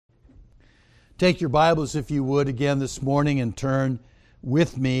Take your Bibles, if you would, again this morning and turn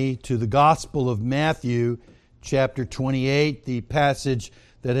with me to the Gospel of Matthew, chapter 28, the passage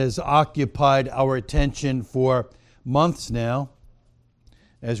that has occupied our attention for months now,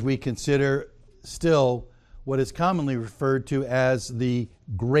 as we consider still what is commonly referred to as the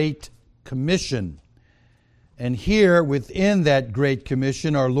Great Commission. And here, within that Great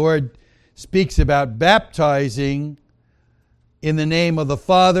Commission, our Lord speaks about baptizing in the name of the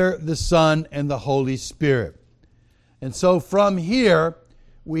Father, the Son, and the Holy Spirit. And so from here,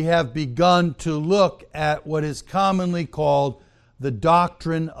 we have begun to look at what is commonly called the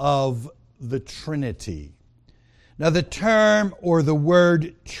doctrine of the Trinity. Now, the term or the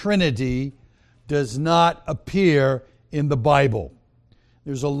word Trinity does not appear in the Bible.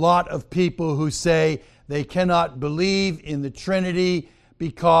 There's a lot of people who say they cannot believe in the Trinity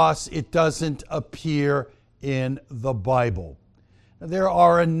because it doesn't appear in the Bible. There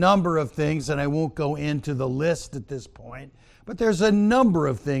are a number of things, and I won't go into the list at this point, but there's a number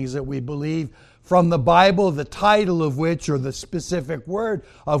of things that we believe from the Bible, the title of which or the specific word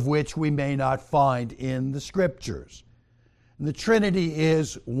of which we may not find in the Scriptures. And the Trinity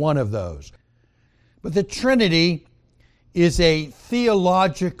is one of those. But the Trinity is a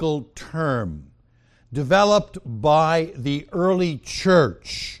theological term developed by the early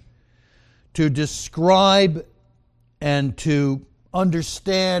church to describe and to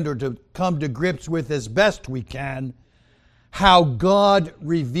understand or to come to grips with as best we can how God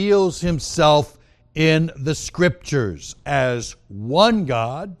reveals Himself in the Scriptures as one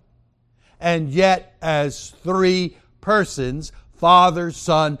God and yet as three persons, Father,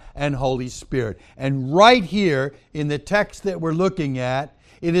 Son, and Holy Spirit. And right here in the text that we're looking at,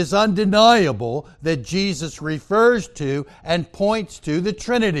 it is undeniable that Jesus refers to and points to the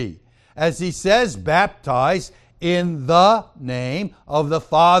Trinity. As He says, baptize in the name of the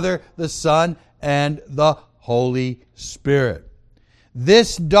Father, the Son, and the Holy Spirit.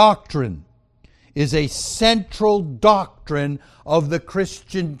 This doctrine is a central doctrine of the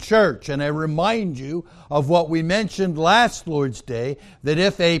Christian church. And I remind you of what we mentioned last Lord's Day, that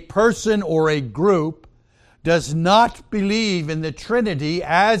if a person or a group does not believe in the Trinity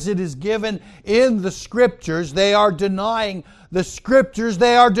as it is given in the Scriptures, they are denying the Scriptures,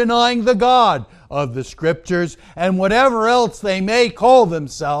 they are denying the God of the Scriptures, and whatever else they may call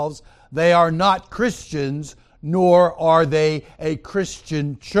themselves, they are not Christians, nor are they a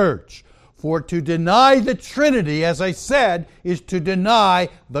Christian church. For to deny the Trinity, as I said, is to deny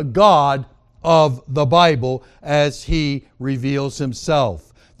the God of the Bible as He reveals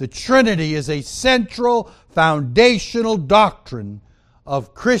Himself. The Trinity is a central, foundational doctrine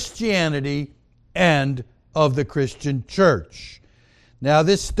of Christianity and of the Christian church. Now,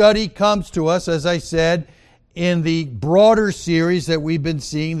 this study comes to us, as I said, in the broader series that we've been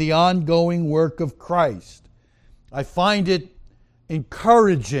seeing, the ongoing work of Christ. I find it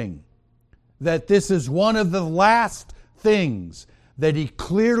encouraging that this is one of the last things that He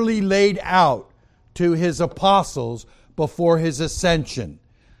clearly laid out to His apostles before His ascension,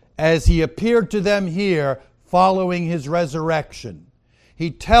 as He appeared to them here following His resurrection. He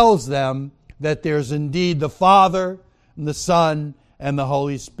tells them that there's indeed the Father, and the Son, and the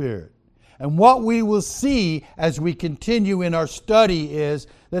Holy Spirit. And what we will see as we continue in our study is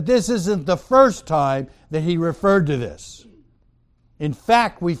that this isn't the first time that He referred to this. In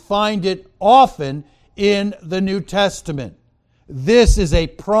fact, we find it often in the New Testament. This is a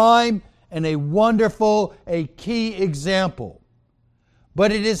prime and a wonderful, a key example.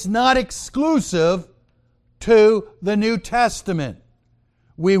 But it is not exclusive to the New Testament.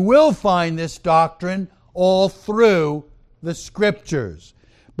 We will find this doctrine all through the Scriptures.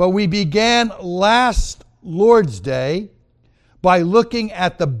 But we began last Lord's Day by looking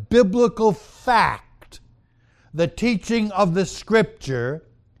at the biblical fact, the teaching of the Scripture,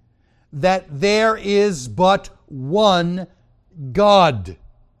 that there is but one God.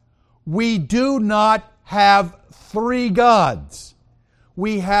 We do not have three gods.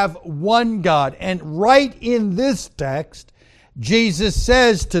 We have one God. And right in this text, Jesus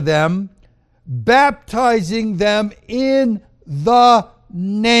says to them, baptizing them in the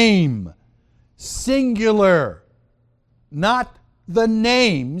name, singular, not the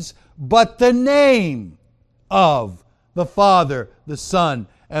names, but the name of the Father, the Son,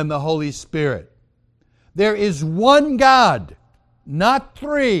 and the Holy Spirit. There is one God, not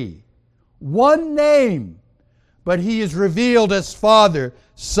three, one name, but He is revealed as Father,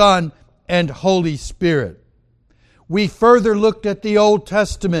 Son, and Holy Spirit. We further looked at the Old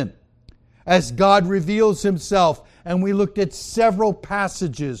Testament as God reveals Himself, and we looked at several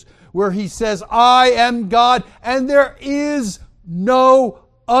passages where He says, I am God and there is no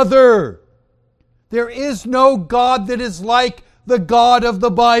other. There is no God that is like the God of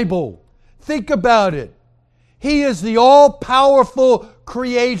the Bible. Think about it. He is the all-powerful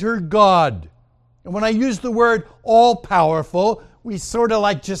Creator God. And when I use the word all-powerful, we sort of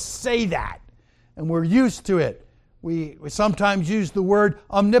like just say that. And we're used to it. We sometimes use the word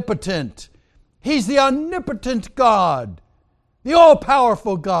omnipotent. He's the omnipotent God, the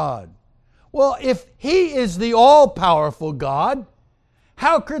all-powerful God. Well, if He is the all-powerful God,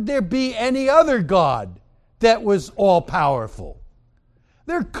 how could there be any other God that was all-powerful?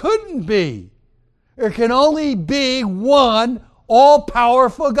 There couldn't be. There can only be one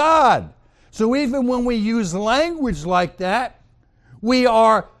all-powerful God. So even when we use language like that, we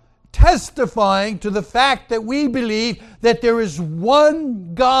are testifying to the fact that we believe that there is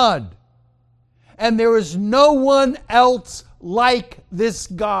one God and there is no one else like this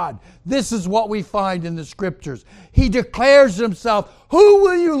God. This is what we find in the Scriptures. He declares Himself, "Who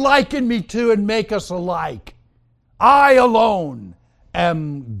will you liken me to and make us alike? I alone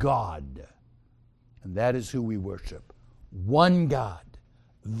am God." And that is who we worship. One God,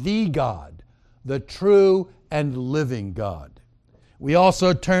 the true and living God. We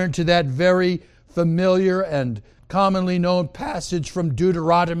also turn to that very familiar and commonly known passage from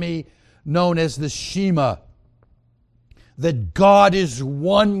Deuteronomy known as the Shema. That God is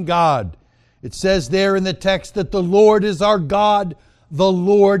one God. It says there in the text that the Lord is our God, the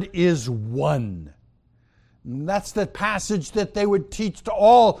Lord is one. And that's the passage that they would teach to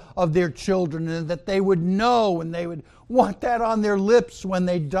all of their children and that they would know and they would want that on their lips when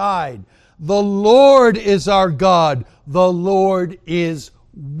they died. The Lord is our God, the Lord is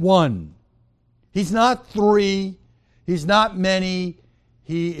one. He's not three, He's not many,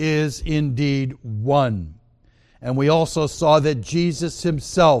 He is indeed one. And we also saw that Jesus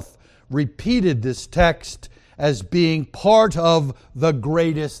Himself repeated this text as being part of the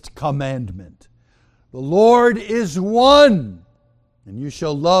greatest commandment. The Lord is one, and you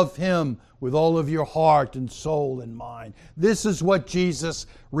shall love Him with all of your heart and soul and mind. This is what Jesus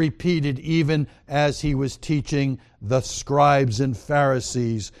repeated even as He was teaching the scribes and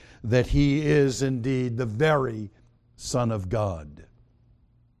Pharisees that He is indeed the very Son of God.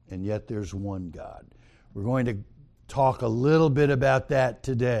 And yet there's one God. We're going to talk a little bit about that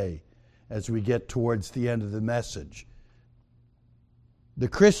today as we get towards the end of the message. The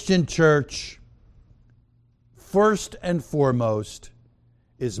Christian church, first and foremost,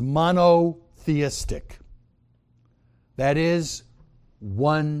 is monotheistic. That is,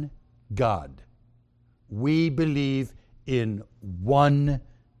 one God. We believe in one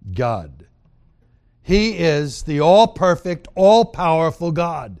God. He is the all-perfect, all-powerful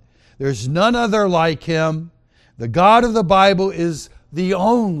God. There's none other like Him. The God of the Bible is the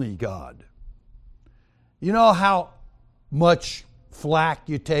only God. You know how much flack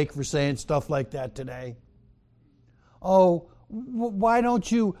you take for saying stuff like that today? Oh, why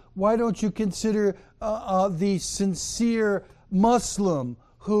don't you consider the sincere Muslim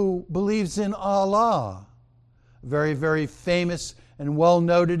who believes in Allah? Very, very famous and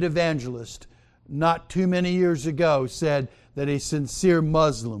well-noted evangelist not too many years ago said that a sincere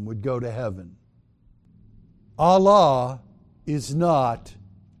Muslim would go to heaven. Allah is not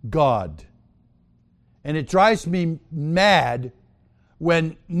God. And it drives me mad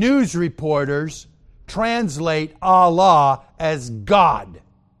when news reporters translate Allah as God.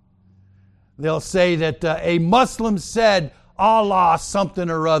 They'll say that a Muslim said Allah something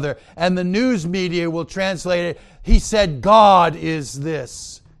or other, and the news media will translate it, he said God is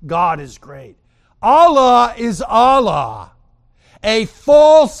this, God is great. Allah is Allah, a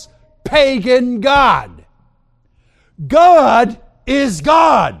false pagan God. God is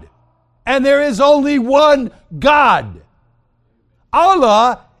God, and there is only one God.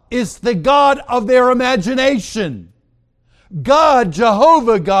 Allah is the God of their imagination. God,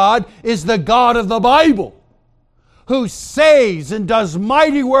 Jehovah God, is the God of the Bible, who saves and does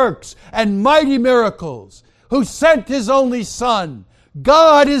mighty works and mighty miracles, who sent His only Son.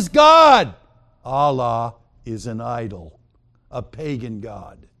 God is God. Allah is an idol, a pagan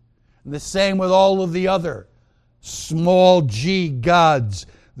god. And the same with all of the other small g gods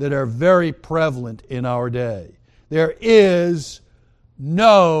that are very prevalent in our day. There is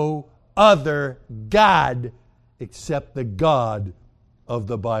no other God except the God of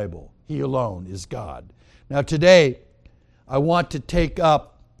the Bible. He alone is God. Now today, I want to take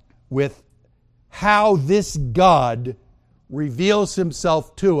up with how this God reveals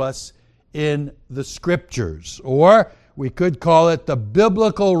Himself to us in the Scriptures, or we could call it the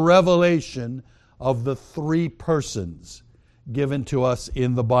biblical revelation of the three persons given to us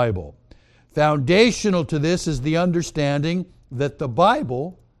in the Bible. Foundational to this is the understanding that the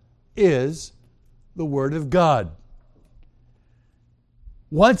Bible is the Word of God.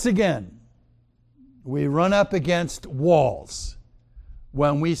 Once again, we run up against walls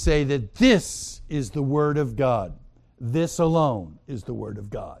when we say that this is the Word of God. This alone is the Word of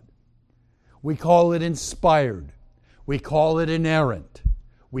God. We call it inspired. We call it inerrant.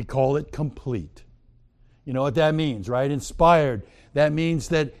 We call it complete. You know what that means, right? Inspired. That means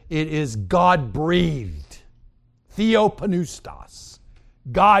that it is God-breathed. Theopneustos.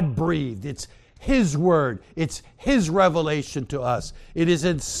 God-breathed. It's His Word. It's His revelation to us. It is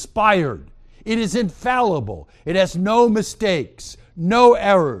inspired. It is infallible. It has no mistakes, no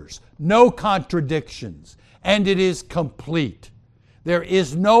errors, no contradictions. And it is complete. There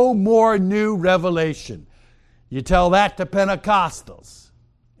is no more new revelation. You tell that to Pentecostals,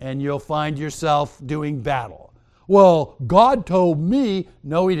 and you'll find yourself doing battle. Well, God told me.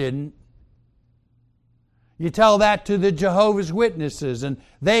 No, He didn't. You tell that to the Jehovah's Witnesses, and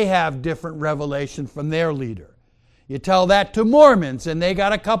they have different revelation from their leader. You tell that to Mormons, and they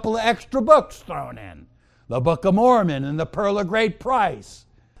got a couple of extra books thrown in. The Book of Mormon and the Pearl of Great Price.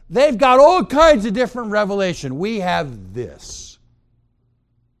 They've got all kinds of different revelation. We have this.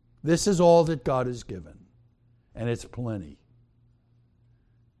 This is all that God has given. And it's plenty.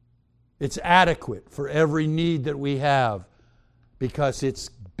 It's adequate for every need that we have because it's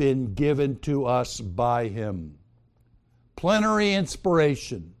been given to us by Him. Plenary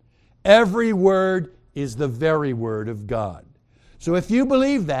inspiration. Every word is the very Word of God. So if you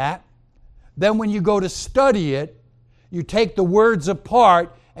believe that, then when you go to study it, you take the words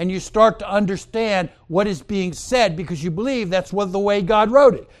apart and you start to understand what is being said because you believe that's the way God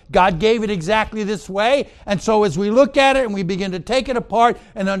wrote it. God gave it exactly this way, and so as we look at it and we begin to take it apart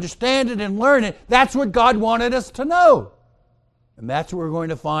and understand it and learn it, that's what God wanted us to know. And that's what we're going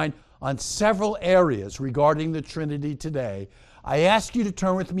to find on several areas regarding the Trinity today. I ask you to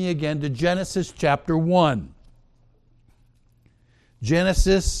turn with me again to Genesis chapter 1.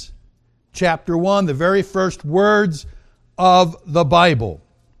 Genesis chapter 1, the very first words of the Bible.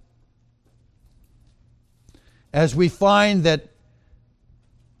 As we find that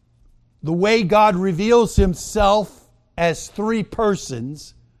the way God reveals Himself as three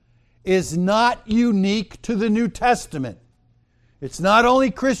persons is not unique to the New Testament. It's not only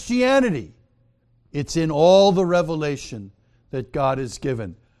Christianity. It's in all the revelation that God has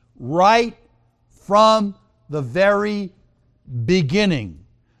given. Right from the very beginning.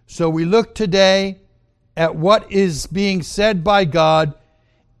 So we look today at what is being said by God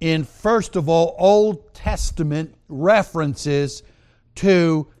in, first of all, Old Testament references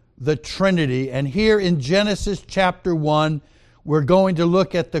to the Trinity. And here in Genesis chapter 1, we're going to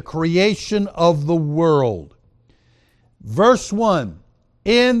look at the creation of the world. Verse 1,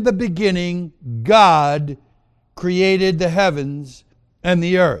 in the beginning, God created the heavens and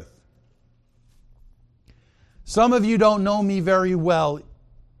the earth. Some of you don't know me very well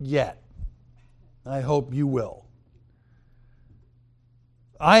yet. I hope you will.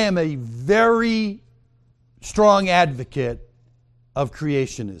 I am a very strong advocate of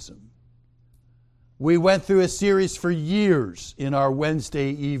creationism. We went through a series for years in our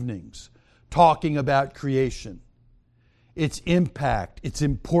Wednesday evenings talking about creation, its impact, its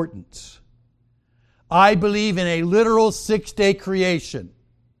importance. I believe in a literal 6-day creation.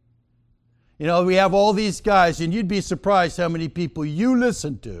 You know, we have all these guys, and you'd be surprised how many people you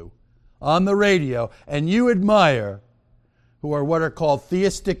listen to on the radio and you admire who are what are called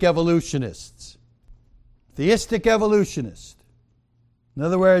theistic evolutionists. Theistic evolutionists. In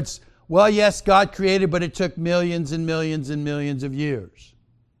other words, well, yes, God created, but it took millions and millions and millions of years.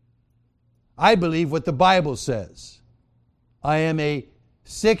 I believe what the Bible says. I am a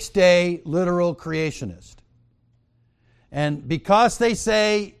 6-day literal creationist. And because they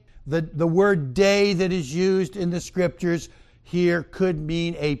say the word day that is used in the Scriptures here could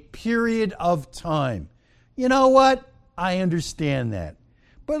mean a period of time. You know what? I understand that.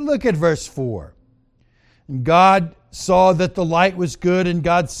 But look at verse 4. And God saw that the light was good, and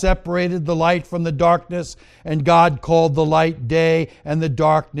God separated the light from the darkness, and God called the light day, and the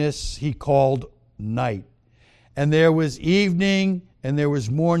darkness He called night. And there was evening, and there was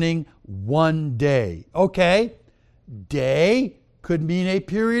morning, one day. Okay, day could mean a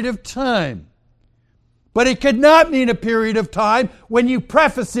period of time. But it could not mean a period of time when you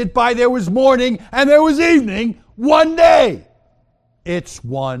preface it by there was morning and there was evening, one day. It's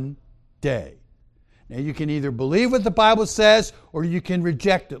one day. Now you can either believe what the Bible says or you can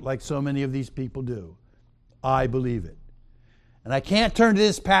reject it like so many of these people do. I believe it. And I can't turn to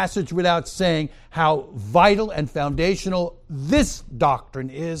this passage without saying how vital and foundational this doctrine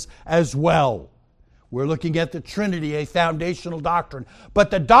is as well. We're looking at the Trinity, a foundational doctrine. But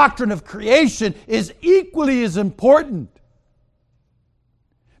the doctrine of creation is equally as important.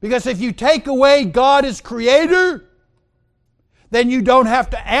 Because if you take away God as creator, then you don't have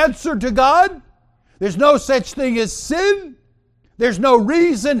to answer to God. There's no such thing as sin. There's no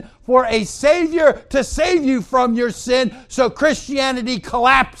reason for a Savior to save you from your sin. So Christianity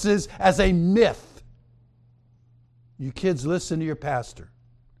collapses as a myth. You kids, listen to your pastor.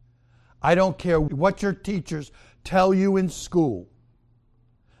 I don't care what your teachers tell you in school.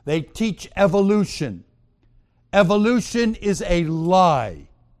 They teach evolution. Evolution is a lie.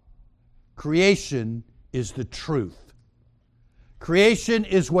 Creation is the truth. Creation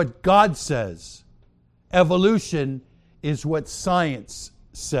is what God says. Evolution is what science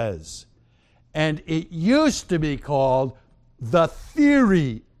says. And it used to be called the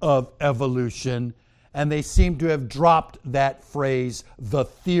theory of evolution, and they seem to have dropped that phrase, the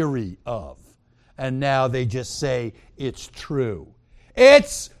theory of. And now they just say it's true.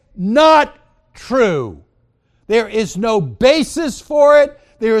 It's not true. There is no basis for it.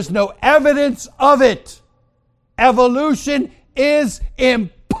 There is no evidence of it. Evolution is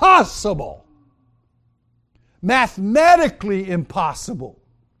impossible. Mathematically impossible.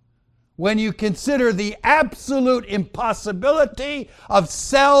 When you consider the absolute impossibility of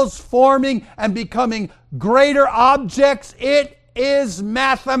cells forming and becoming greater objects, it is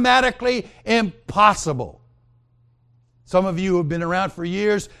mathematically impossible. Some of you who have been around for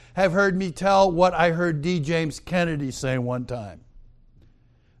years have heard me tell what I heard D. James Kennedy say one time.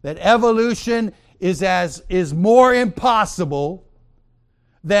 That evolution is more impossible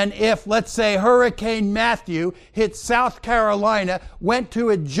than if, let's say, Hurricane Matthew hit South Carolina, went to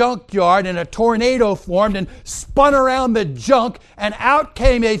a junkyard, and a tornado formed and spun around the junk, and out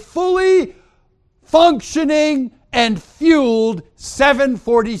came a fully functioning and fueled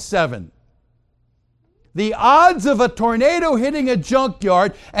 747. The odds of a tornado hitting a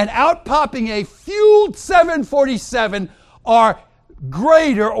junkyard and out popping a fueled 747 are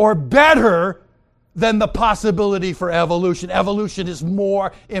greater or better than the possibility for evolution. Evolution is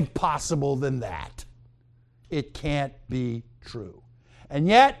more impossible than that. It can't be true. And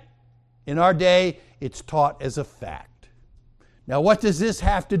yet, in our day, it's taught as a fact. Now, what does this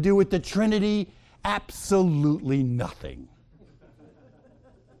have to do with the Trinity? Absolutely nothing.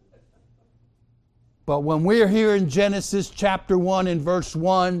 But when we're here in Genesis chapter 1 and verse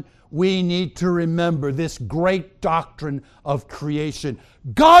 1, we need to remember this great doctrine of creation.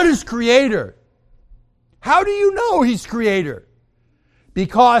 God is creator. How do you know He's creator?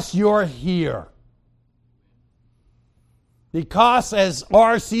 Because you're here. Because, as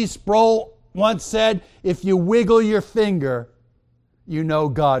R.C. Sproul once said, if you wiggle your finger, you know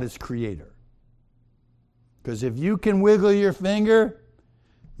God is creator. Because if you can wiggle your finger,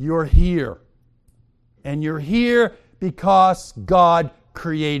 you're here. And you're here because God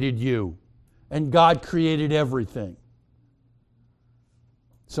created you. And God created everything.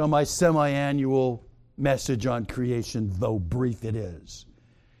 So my semi-annual message on creation, though brief it is.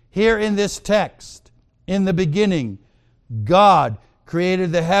 Here in this text, in the beginning, God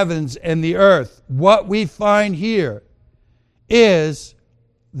created the heavens and the earth. What we find here is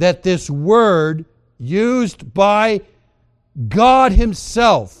that this word used by God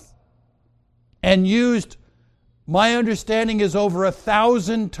Himself and used, my understanding is, over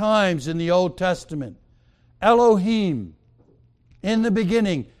 1,000 times in the Old Testament. Elohim, in the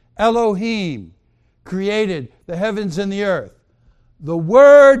beginning, Elohim created the heavens and the earth. The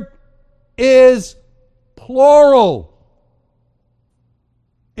word is plural.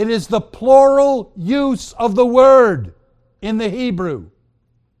 It is the plural use of the word in the Hebrew.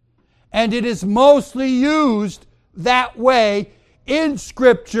 And it is mostly used that way in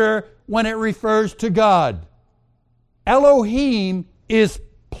Scripture when it refers to God. Elohim is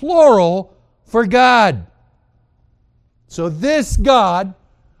plural for God. So this God,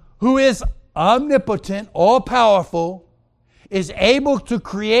 who is omnipotent, all-powerful, is able to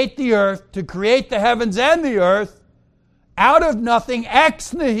create the earth, to create the heavens and the earth, out of nothing,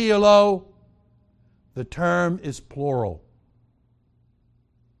 ex nihilo. The term is plural.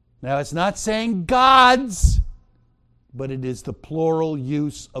 Now, it's not saying gods, but it is the plural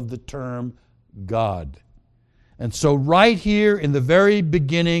use of the term God. And so right here in the very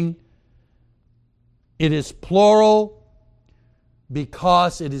beginning, it is plural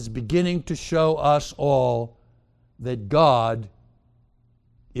because it is beginning to show us all that God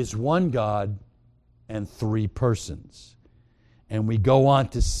is one God and three persons. And we go on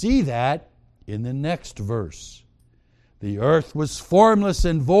to see that in the next verse. The earth was formless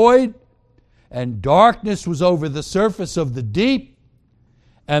and void, and darkness was over the surface of the deep,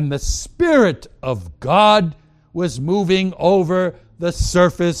 and the Spirit of God was moving over the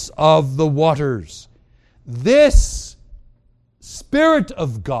surface of the waters. This Spirit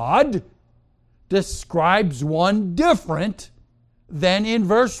of God describes one different than in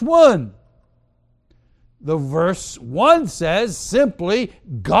verse 1. The verse 1 says simply,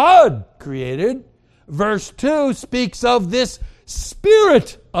 God created. Verse 2 speaks of this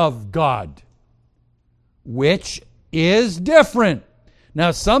Spirit of God, which is different.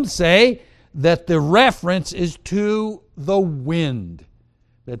 Now, some say that the reference is to the wind,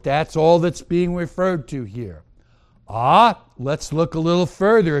 that's all that's being referred to here. Let's look a little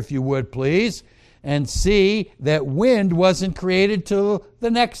further, if you would, please, and see that wind wasn't created till the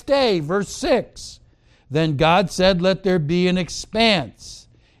next day. Verse 6. Then God said, let there be an expanse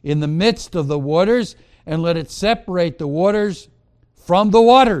in the midst of the waters, and let it separate the waters from the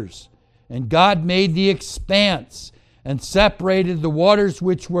waters. And God made the expanse, and separated the waters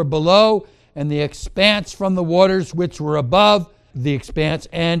which were below, and the expanse from the waters which were above the expanse,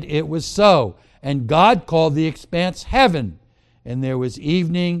 and it was so. And God called the expanse heaven. And there was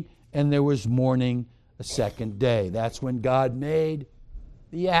evening, and there was morning, a second day. That's when God made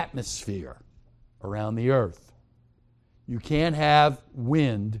the atmosphere around the earth. You can't have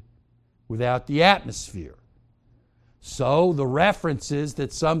wind without the atmosphere. So the references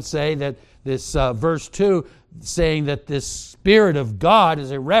that some say that this verse 2 saying that this Spirit of God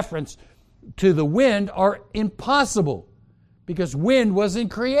is a reference to the wind are impossible, because wind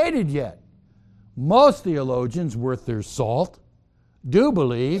wasn't created yet. Most theologians, worth their salt, do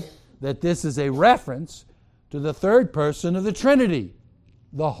believe that this is a reference to the third person of the Trinity,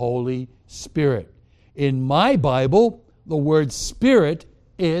 the Holy Spirit. In my Bible, the word Spirit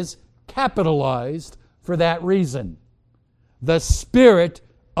is capitalized for that reason. The Spirit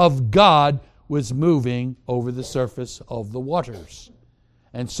of God was moving over the surface of the waters.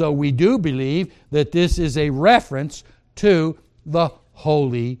 And so we do believe that this is a reference to the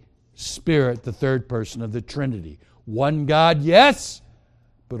Holy Spirit, the third person of the Trinity. One God, yes,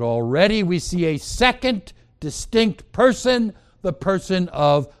 but already we see a second distinct person, the person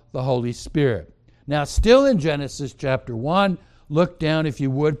of the Holy Spirit. Now, still in Genesis chapter 1, look down, if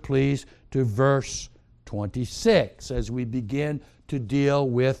you would, please, to verse 26 as we begin to deal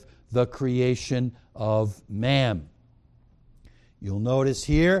with the creation of man. You'll notice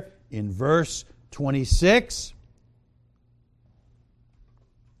here in verse 26,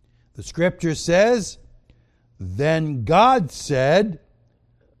 the Scripture says, then God said,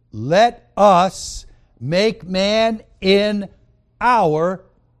 let us make man in our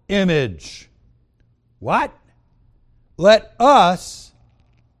image. What? Let us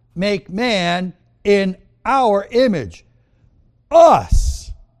make man in our image.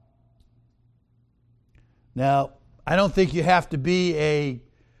 Us. Now, I don't think you have to be a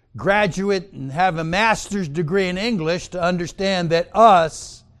graduate and have a master's degree in English to understand that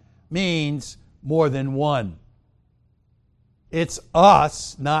us means more than one. It's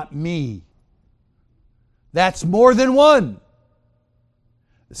us, not me. That's more than one.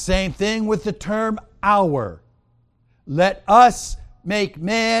 The same thing with the term our. Let us make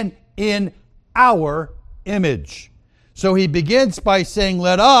man in our image. So he begins by saying,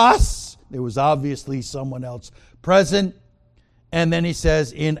 let us. There was obviously someone else present. And then he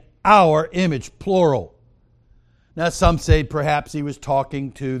says, in our image, plural. Now some say perhaps he was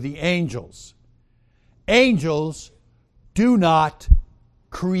talking to the angels. Angels do not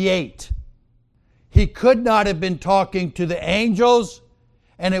create. He could not have been talking to the angels,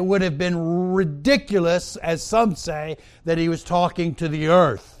 and it would have been ridiculous, as some say, that he was talking to the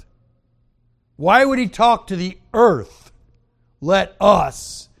earth. Why would he talk to the earth? Let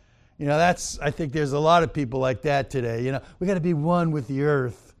us. I think there's a lot of people like that today. We got to be one with the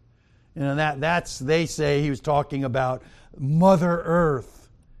earth. They say he was talking about Mother Earth.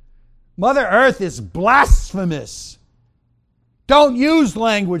 Mother Earth is blasphemous. Don't use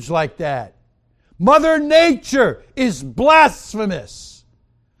language like that. Mother Nature is blasphemous.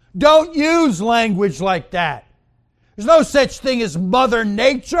 Don't use language like that. There's no such thing as Mother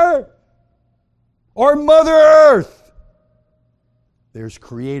Nature or Mother Earth. There's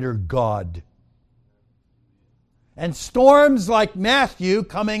Creator God. And storms like Matthew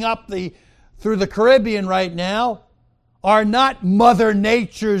coming up through the Caribbean right now are not Mother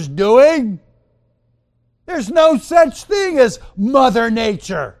Nature's doing. There's no such thing as Mother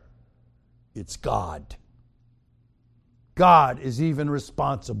Nature. It's God. God is even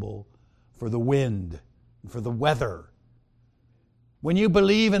responsible for the wind and for the weather. When you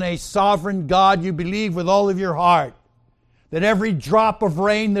believe in a sovereign God, you believe with all of your heart that every drop of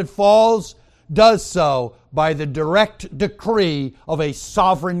rain that falls does so by the direct decree of a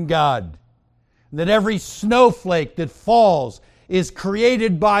sovereign God. That every snowflake that falls is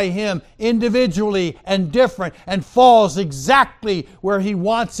created by Him individually and different and falls exactly where He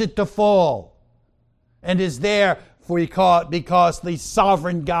wants it to fall. And is there because the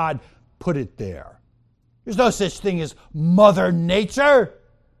sovereign God put it there. There's no such thing as Mother Nature.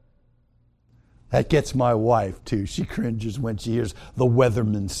 That gets my wife too. She cringes when she hears the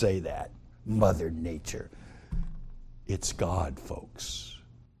weathermen say that. Mother Nature. It's God, folks.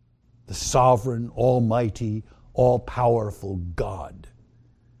 The sovereign, almighty, all-powerful God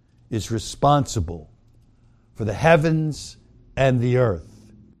is responsible for the heavens and the earth.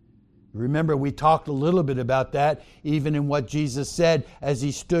 Remember, we talked a little bit about that, even in what Jesus said as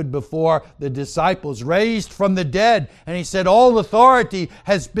He stood before the disciples, raised from the dead. And He said, all authority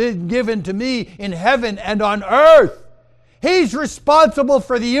has been given to me in heaven and on earth. He's responsible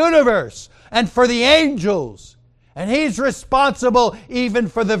for the universe and for the angels. And He's responsible even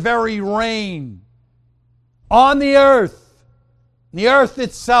for the very rain on the earth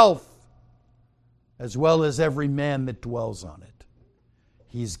itself, as well as every man that dwells on it.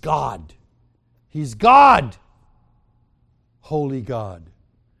 He's God. He's God. Holy God.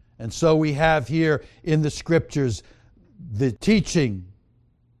 And so we have here in the Scriptures the teaching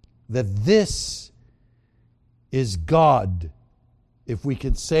that this is God, if we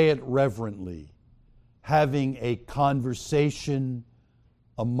can say it reverently, having a conversation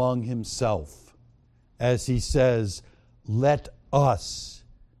among Himself. As He says, let us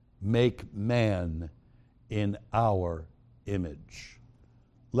make man in our image.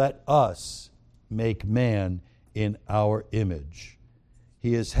 Let us make man in our image.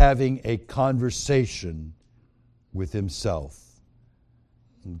 He is having a conversation with Himself.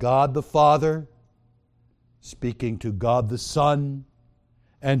 God the Father speaking to God the Son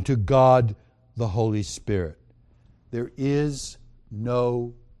and to God the Holy Spirit. There is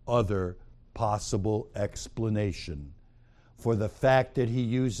no other possible explanation for the fact that He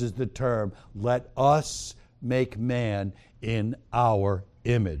uses the term, let us make man in our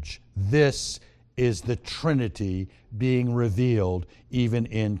image. This is the Trinity being revealed even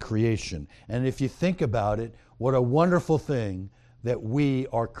in creation. And if you think about it, what a wonderful thing that we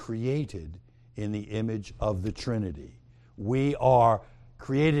are created in the image of the Trinity. We are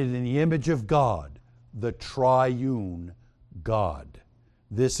created in the image of God, the triune God.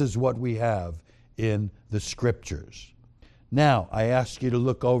 This is what we have in the Scriptures. Now, I ask you to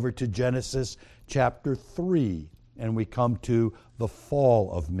look over to Genesis chapter 3, and we come to the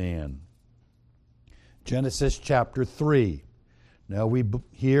fall of man. Genesis chapter 3. Now we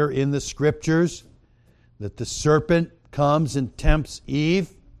hear in the Scriptures that the serpent comes and tempts Eve.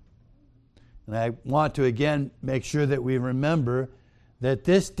 And I want to again make sure that we remember that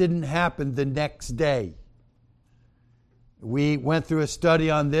this didn't happen the next day. We went through a study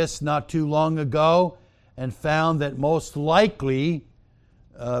on this not too long ago and found that most likely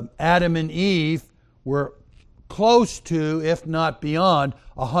Adam and Eve were close to, if not beyond,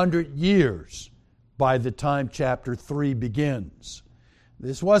 100 years by the time chapter 3 begins.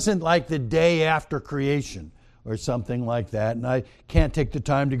 This wasn't like the day after creation or something like that, and I can't take the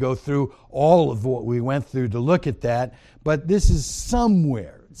time to go through all of what we went through to look at that, but this is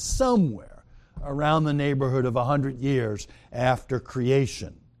somewhere around the neighborhood of 100 years after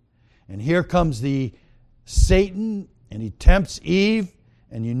creation. And here comes the Satan, and he tempts Eve,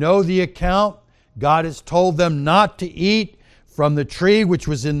 and you know the account. God has told them not to eat from the tree which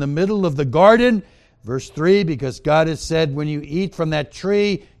was in the middle of the garden. Verse 3, because God has said, when you eat from that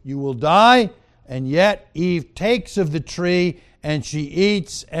tree, you will die. And yet Eve takes of the tree, and she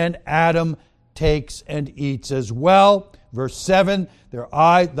eats, and Adam takes and eats as well. Verse 7, the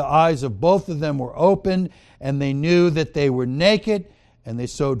eyes of both of them were opened, and they knew that they were naked, and they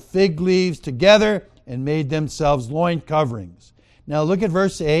sewed fig leaves together and made themselves loin coverings. Now look at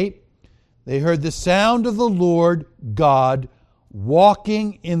verse 8. They heard the sound of the Lord God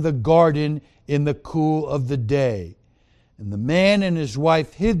walking in the garden in the cool of the day. And the man and his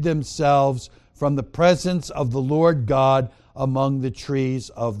wife hid themselves from the presence of the Lord God among the trees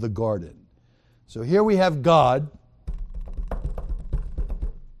of the garden. So here we have God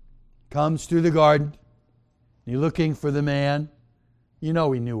comes through the garden. He's looking for the man. You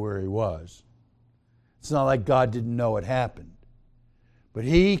know he knew where he was. It's not like God didn't know it happened. But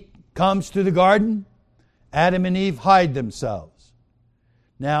he comes to the garden. Adam and Eve hide themselves.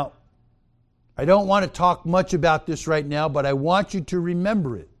 Now, I don't want to talk much about this right now, but I want you to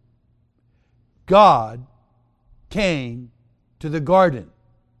remember it. God came to the garden.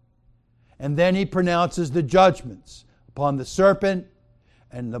 And then He pronounces the judgments upon the serpent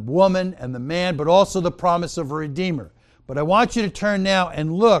and the woman and the man, but also the promise of a Redeemer. But I want you to turn now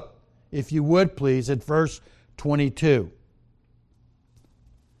and look, if you would please, at verse 22.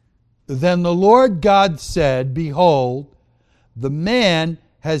 Then the Lord God said, Behold, the man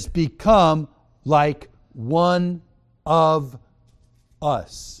has become like one of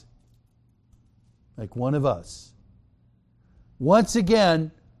us. Like one of us. Once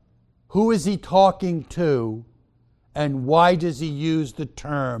again, who is he talking to, and why does he use the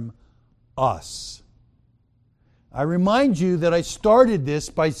term us? I remind you that I started this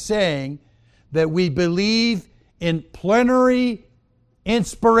by saying that we believe in plenary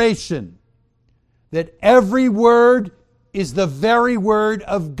inspiration, that every word is the very word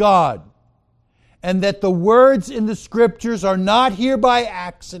of God, and that the words in the Scriptures are not here by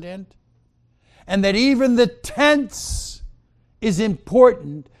accident, and that even the tense is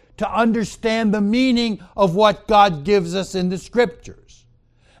important to understand the meaning of what God gives us in the Scriptures.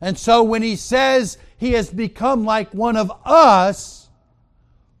 And so when he says he has become like one of us,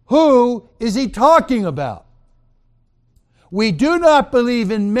 who is he talking about? We do not believe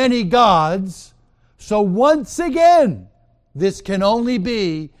in many gods, so once again, this can only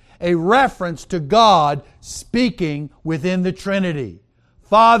be a reference to God speaking within the Trinity.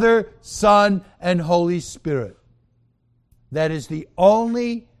 Father, Son, and Holy Spirit. That is the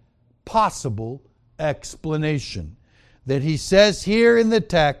only possible explanation. That he says here in the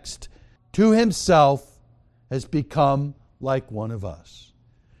text, to himself has become like one of us.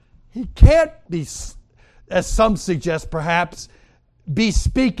 He can't be, as some suggest perhaps, be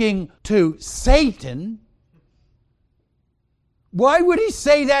speaking to Satan. Why would he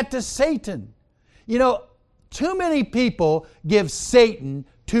say that to Satan? You know, too many people give Satan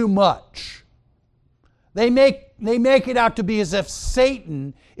too much. They make it out to be as if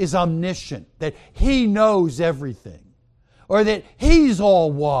Satan is omniscient, that he knows everything, or that he's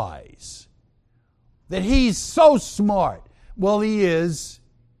all wise, that he's so smart. Well, he is,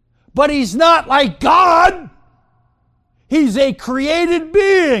 but he's not like God. He's a created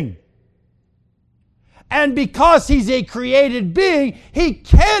being. And because he's a created being, he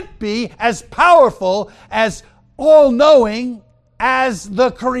can't be as powerful, as all-knowing as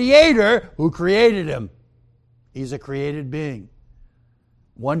the Creator who created him. He's a created being.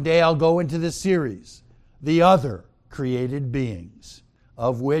 One day I'll go into this series, the other created beings,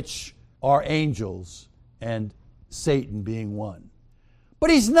 of which are angels and Satan being one. But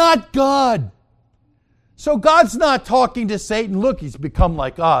he's not God. So God's not talking to Satan, look, he's become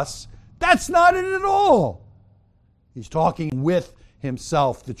like us. That's not it at all. He's talking with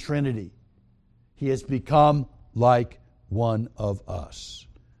himself, the Trinity. He has become like one of us.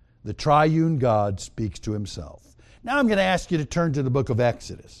 The triune God speaks to himself. Now I'm going to ask you to turn to the book of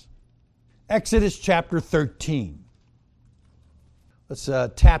Exodus. Exodus chapter 13. Let's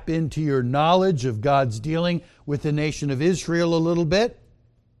tap into your knowledge of God's dealing with the nation of Israel a little bit.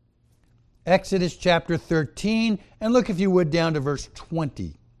 Exodus chapter 13, and look if you would down to verse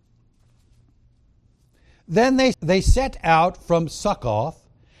 20. Then they set out from Succoth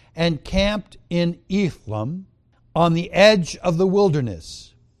and camped in Etham on the edge of the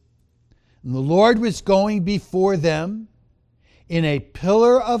wilderness. And the Lord was going before them in a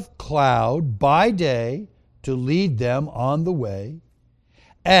pillar of cloud by day to lead them on the way,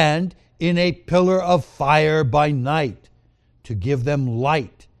 and in a pillar of fire by night to give them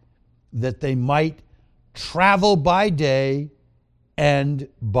light, that they might travel by day and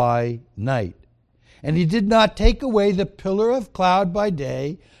by night. And he did not take away the pillar of cloud by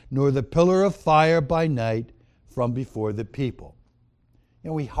day, nor the pillar of fire by night from before the people. You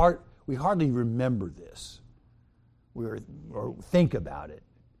know, we hardly remember this or think about it.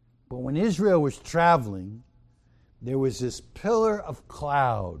 But when Israel was traveling, there was this pillar of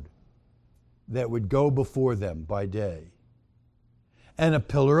cloud that would go before them by day, and a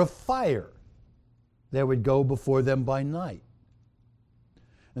pillar of fire that would go before them by night.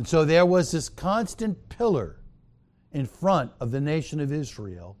 And so there was this constant pillar in front of the nation of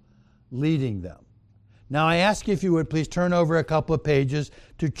Israel leading them. Now I ask you if you would please turn over a couple of pages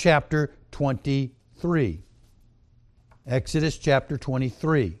to chapter 23. Exodus chapter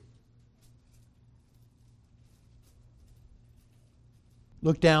 23.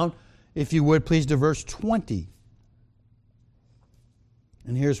 Look down, if you would please, to verse 20.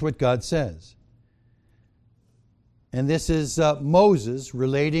 And here's what God says. And this is Moses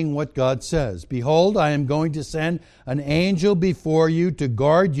relating what God says. Behold, I am going to send an angel before you to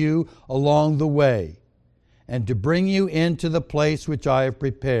guard you along the way, and to bring you into the place which I have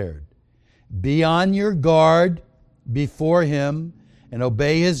prepared. Be on your guard before him, and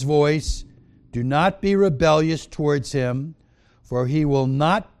obey his voice. Do not be rebellious towards him, for he will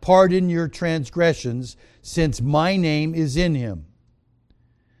not pardon your transgressions, since my name is in him.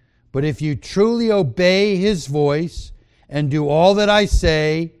 But if you truly obey his voice and do all that I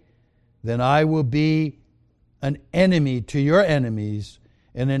say, then I will be an enemy to your enemies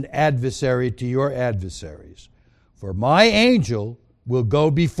and an adversary to your adversaries. For my angel will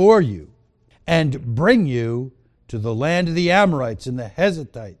go before you and bring you to the land of the Amorites and the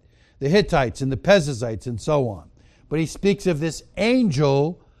Hittites and the Perizzites and so on. But he speaks of this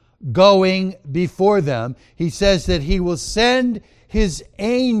angel going before them. He says that he will send his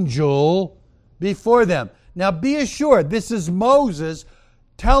angel before them. Now be assured, this is Moses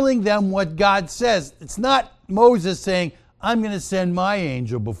telling them what God says. It's not Moses saying, I'm going to send my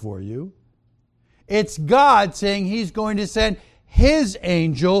angel before you. It's God saying he's going to send his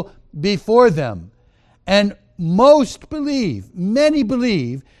angel before them. And many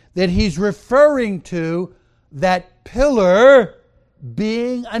believe that he's referring to that pillar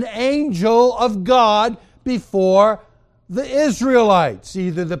being an angel of God before the Israelites,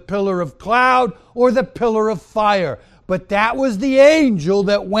 either the pillar of cloud or the pillar of fire. But that was the angel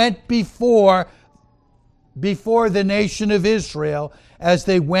that went before the nation of Israel as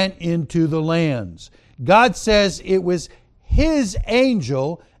they went into the lands. God says it was his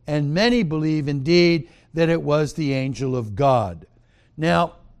angel, and many believe indeed that it was the angel of God.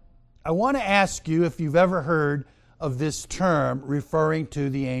 Now, I want to ask you if you've ever heard of this term referring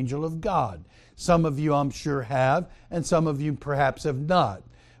to the angel of God. Some of you, I'm sure, have, and some of you perhaps have not.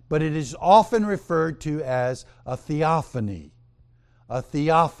 But it is often referred to as a theophany. A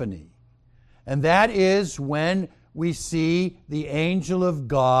theophany. And that is when we see the angel of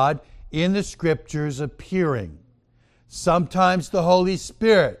God in the Scriptures appearing. Sometimes the Holy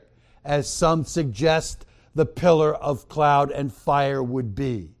Spirit, as some suggest the pillar of cloud and fire would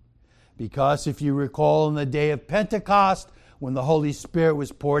be. Because if you recall in the day of Pentecost, when the Holy Spirit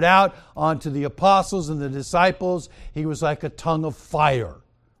was poured out onto the apostles and the disciples, he was like a tongue of fire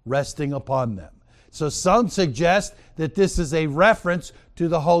resting upon them. So some suggest that this is a reference to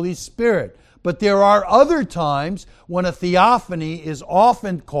the Holy Spirit. But there are other times when a theophany is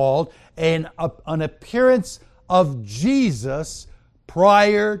often called an appearance of Jesus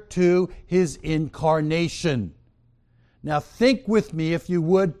prior to his incarnation. Now think with me, if you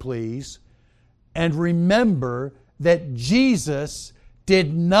would please, and remember that Jesus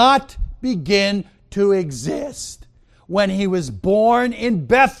did not begin to exist when he was born in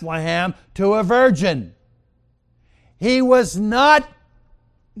Bethlehem to a virgin. He was not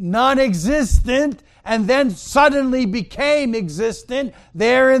non-existent and then suddenly became existent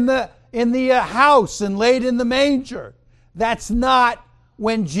there in the house and laid in the manger. That's not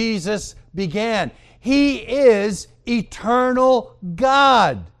when Jesus began. He is eternal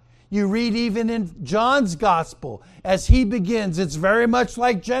God. You read even in John's Gospel, as he begins, it's very much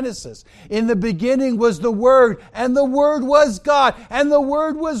like Genesis. In the beginning was the Word, and the Word was God, and the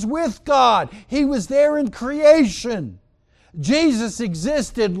Word was with God. He was there in creation. Jesus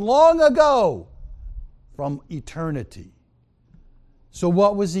existed long ago from eternity. So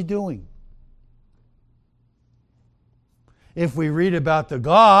what was he doing? If we read about the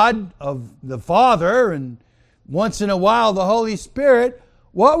God of the Father and once in a while the Holy Spirit,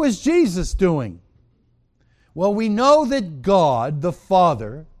 what was Jesus doing? Well, we know that God, the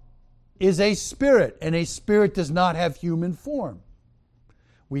Father, is a spirit, and a spirit does not have human form.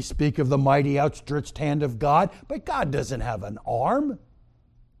 We speak of the mighty outstretched hand of God, but God doesn't have an arm.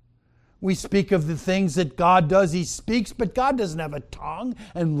 We speak of the things that God does. He speaks, but God doesn't have a tongue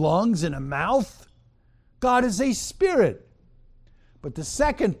and lungs and a mouth. God is a spirit. But the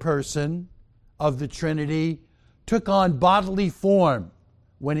second person of the Trinity took on bodily form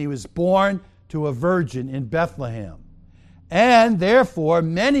when he was born to a virgin in Bethlehem. And therefore,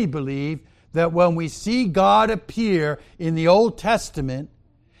 many believe that when we see God appear in the Old Testament,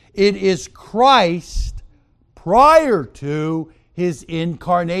 it is Christ prior to his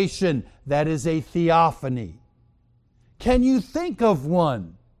incarnation. That is a theophany. Can you think of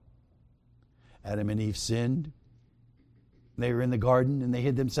one? Adam and Eve sinned. They were in the garden and they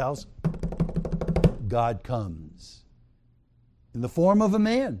hid themselves. God comes in the form of a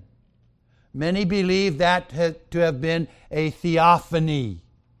man. Many believe that to have been a theophany,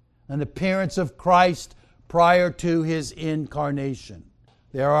 an appearance of Christ prior to his incarnation.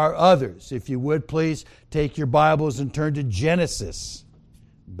 There are others. If you would please take your Bibles and turn to Genesis.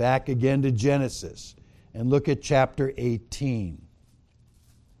 Back again to Genesis and look at chapter 18.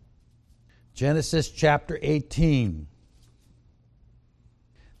 Genesis chapter 18.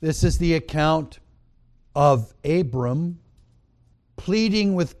 This is the account of Abram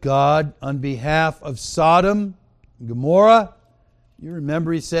pleading with God on behalf of Sodom and Gomorrah You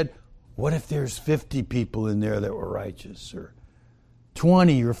remember he said, what if there's 50 people in there that were righteous, or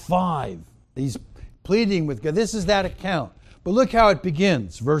 20 or 5? He's pleading with God. This is that account. But look how it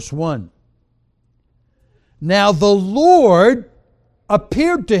begins, verse 1. Now the Lord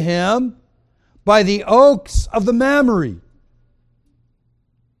appeared to him by the oaks of the Mamre,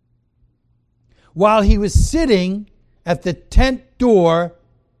 while he was sitting at the tent door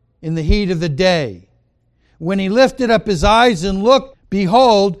in the heat of the day. When he lifted up his eyes and looked,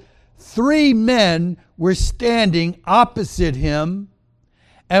 behold, 3 men were standing opposite him.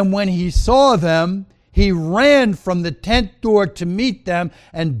 And when he saw them, he ran from the tent door to meet them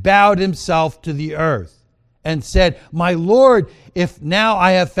and bowed himself to the earth and said, My Lord, if now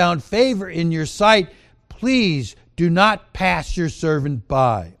I have found favor in your sight, please do not pass your servant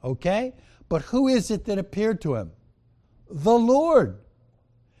by. Okay? But who is it that appeared to him? The Lord.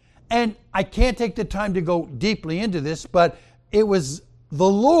 And I can't take the time to go deeply into this, but it was the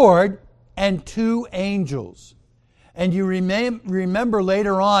Lord and 2 angels. And you remember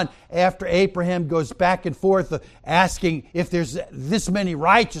later on, after Abraham goes back and forth asking if there's this many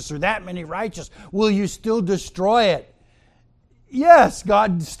righteous or that many righteous, will you still destroy it? Yes,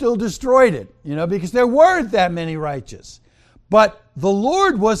 God still destroyed it, because there weren't that many righteous. But the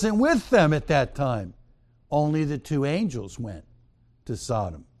Lord wasn't with them at that time. Only the 2 angels went to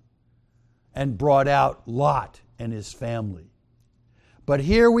Sodom and brought out Lot and his family. But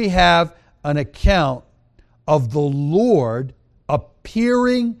here we have an account of the Lord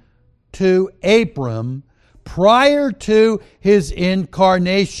appearing to Abram prior to his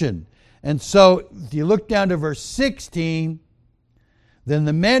incarnation. And so if you look down to verse 16, then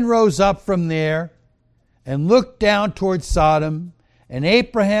the men rose up from there and looked down toward Sodom, and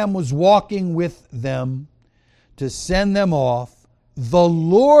Abraham was walking with them to send them off. The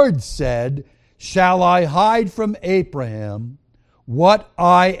Lord said, Shall I hide from Abraham what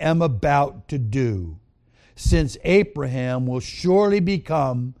I am about to do? Since Abraham will surely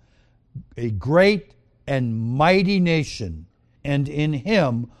become a great and mighty nation, and in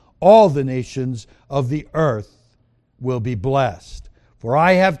him all the nations of the earth will be blessed. For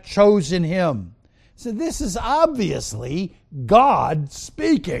I have chosen him. So this is obviously God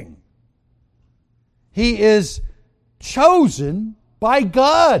speaking. He is chosen by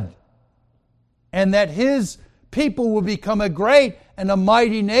God, and that his people will become a great and a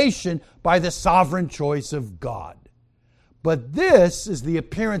mighty nation by the sovereign choice of God. But this is the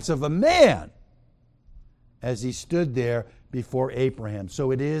appearance of a man as he stood there before Abraham.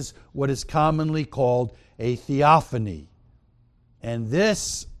 So it is what is commonly called a theophany. And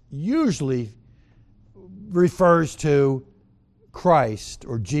this usually refers to Christ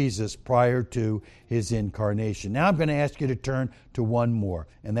or Jesus prior to his incarnation. Now I'm going to ask you to turn to one more,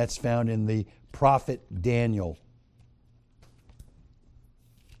 and that's found in the prophet Daniel.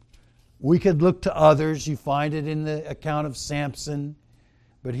 We could look to others. You find it in the account of Samson.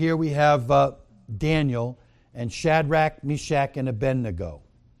 But here we have Daniel and Shadrach, Meshach, and Abednego.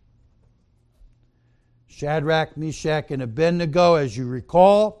 Shadrach, Meshach, and Abednego, as you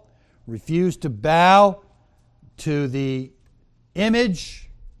recall, refused to bow to the image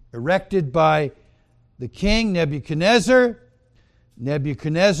erected by the king Nebuchadnezzar.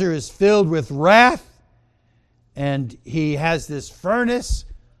 Nebuchadnezzar is filled with wrath, and he has this furnace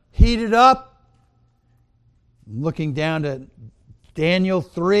heated up. Looking down to Daniel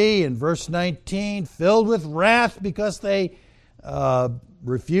 3 and verse 19, filled with wrath because they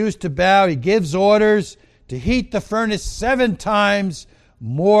refused to bow. He gives orders to heat the furnace 7 times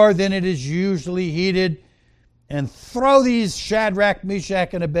more than it is usually heated, and throw these Shadrach,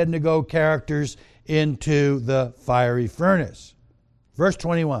 Meshach, and Abednego characters into the fiery furnace. Verse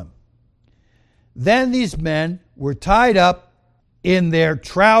 21. Then these men were tied up in their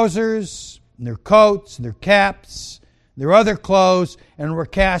trousers, and their coats, and their caps, and their other clothes, and were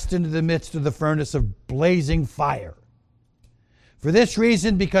cast into the midst of the furnace of blazing fire. For this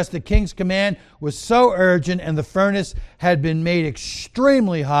reason, because the king's command was so urgent and the furnace had been made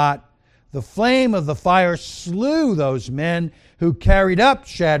extremely hot, the flame of the fire slew those men who carried up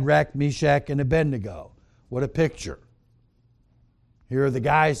Shadrach, Meshach, and Abednego. What a picture. Here are the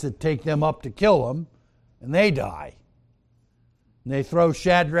guys that take them up to kill them, and they die. And they throw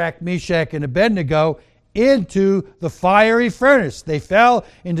Shadrach, Meshach, and Abednego into the fiery furnace. They fell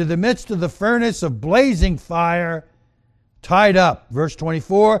into the midst of the furnace of blazing fire, tied up. Verse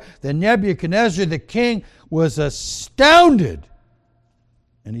 24, then Nebuchadnezzar the king was astounded,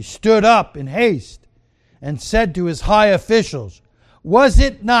 and he stood up in haste and said to his high officials, Was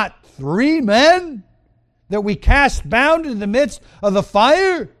it not 3 men that we cast bound in the midst of the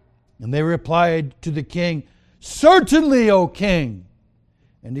fire? And they replied to the king, Certainly, O king.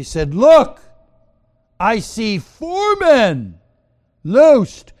 And he said, "Look, I see 4 men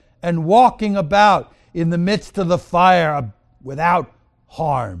loosed and walking about in the midst of the fire without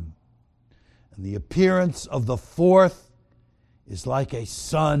harm. And the appearance of the 4th is like a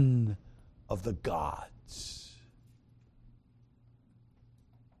son of the gods."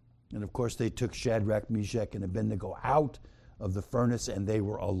 And of course, they took Shadrach, Meshach, and Abednego out of the furnace, and they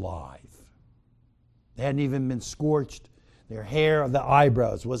were alive. They hadn't even been scorched. Their hair, the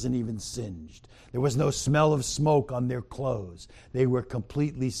eyebrows, wasn't even singed. There was no smell of smoke on their clothes. They were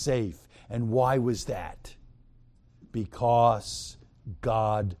completely safe. And why was that? Because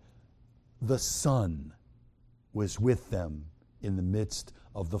God, the Son, was with them in the midst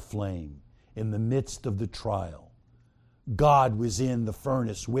of the flame, in the midst of the trial. God was in the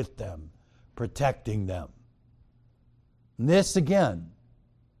furnace with them, protecting them. And this, again,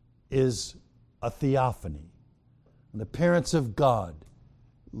 is a theophany, an appearance of God,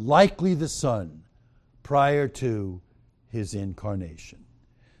 likely the Son, prior to his incarnation.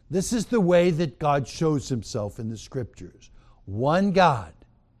 This is the way that God shows himself in the Scriptures. One God,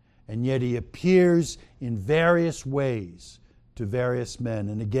 and yet he appears in various ways to various men.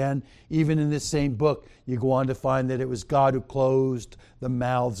 And again, even in this same book, you go on to find that it was God who closed the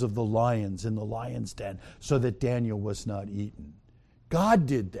mouths of the lions in the lion's den so that Daniel was not eaten. God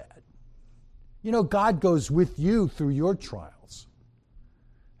did that. You know, God goes with you through your trials.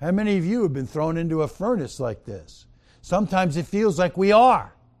 How many of you have been thrown into a furnace like this? Sometimes it feels like we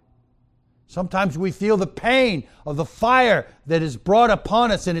are. Sometimes we feel the pain of the fire that is brought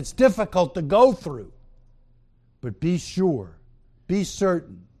upon us, and it's difficult to go through. But be sure, be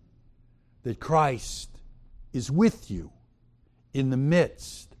certain that Christ is with you in the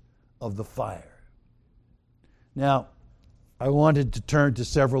midst of the fire. Now, I wanted to turn to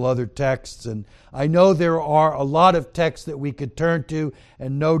several other texts, and I know there are a lot of texts that we could turn to,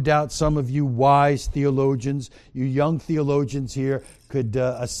 and no doubt some of you wise theologians, you young theologians here, could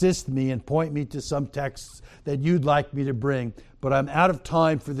assist me and point me to some texts that you'd like me to bring, but I'm out of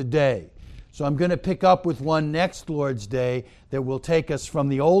time for the day. So I'm going to pick up with one next Lord's Day that will take us from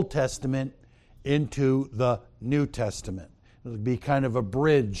the Old Testament into the New Testament. It'll be kind of a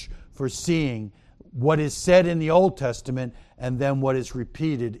bridge for seeing what is said in the Old Testament and then what is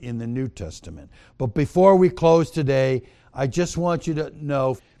repeated in the New Testament. But before we close today, I just want you to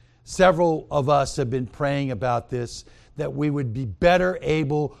know, several of us have been praying about this, that we would be better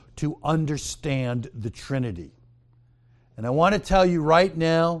able to understand the Trinity. And I want to tell you right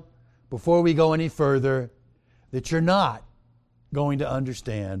now, before we go any further, that you're not going to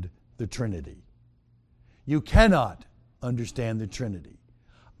understand the Trinity. You cannot understand the Trinity.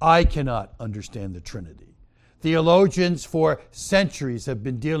 I cannot understand the Trinity. Theologians for centuries have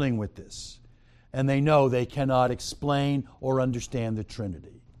been dealing with this, and they know they cannot explain or understand the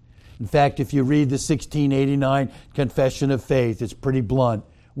Trinity. In fact, if you read the 1689 Confession of Faith, it's pretty blunt.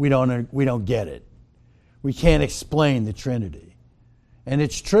 We don't get it. We can't explain the Trinity. And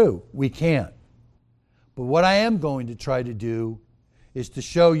it's true, we can't. But what I am going to try to do is to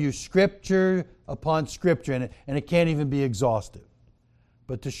show you Scripture upon Scripture, and it can't even be exhaustive,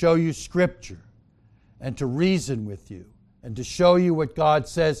 but to show you Scripture and to reason with you and to show you what God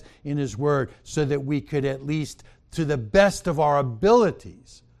says in His Word so that we could at least, to the best of our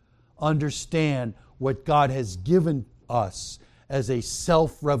abilities, understand what God has given us as a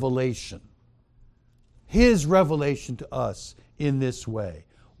self-revelation. His revelation to us in this way.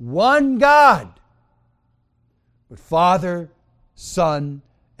 One God, but Father, Son,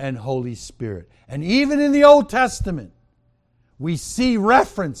 and Holy Spirit. And even in the Old Testament, we see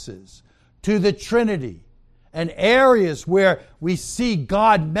references to the Trinity and areas where we see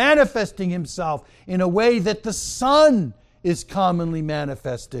God manifesting Himself in a way that the Son is commonly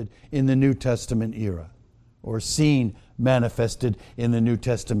manifested in the New Testament era, or seen manifested in the New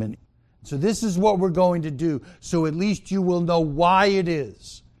Testament. So this is what we're going to do, so at least you will know why it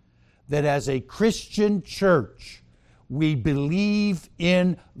is that as a Christian church, we believe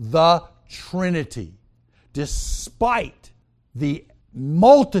in the Trinity, despite the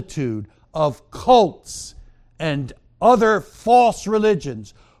multitude of cults and other false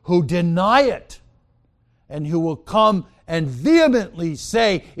religions who deny it and who will come and vehemently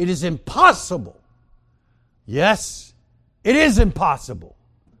say it is impossible. Yes, it is impossible,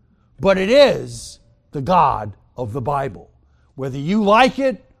 but it is the God of the Bible, whether you like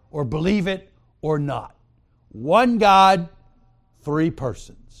it or believe it or not. One God, 3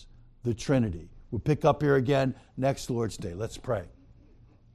 persons, the Trinity. We'll pick up here again next Lord's Day. Let's pray.